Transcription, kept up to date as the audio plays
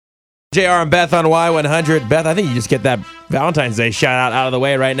JR and Beth on Y100. Beth, I think you just get that Valentine's Day shout out of the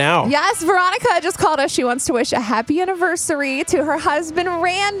way right now. Yes, Veronica just called us. She wants to wish a happy anniversary to her husband,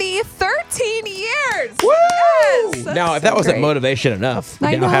 Randy. 13 years. Woo! Yes, Now, if that wasn't motivation enough,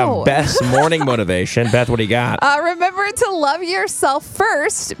 we now have Beth's morning motivation. Beth, what do you got? Remember to love yourself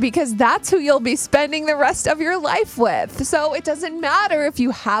first, because that's who you'll be spending the rest of your life with. So it doesn't matter if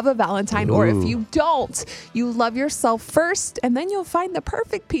you have a Valentine or if you don't. You love yourself first, and then you'll find the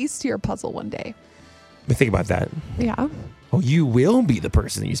perfect piece to your puzzle one day. Think about that. Yeah. Oh, you will be the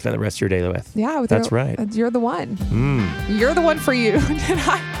person that you spend the rest of your day with. Yeah. That's right. You're the one. You're the one for you.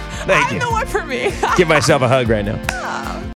 Thank you. I'm the one for me. Give myself a hug right now.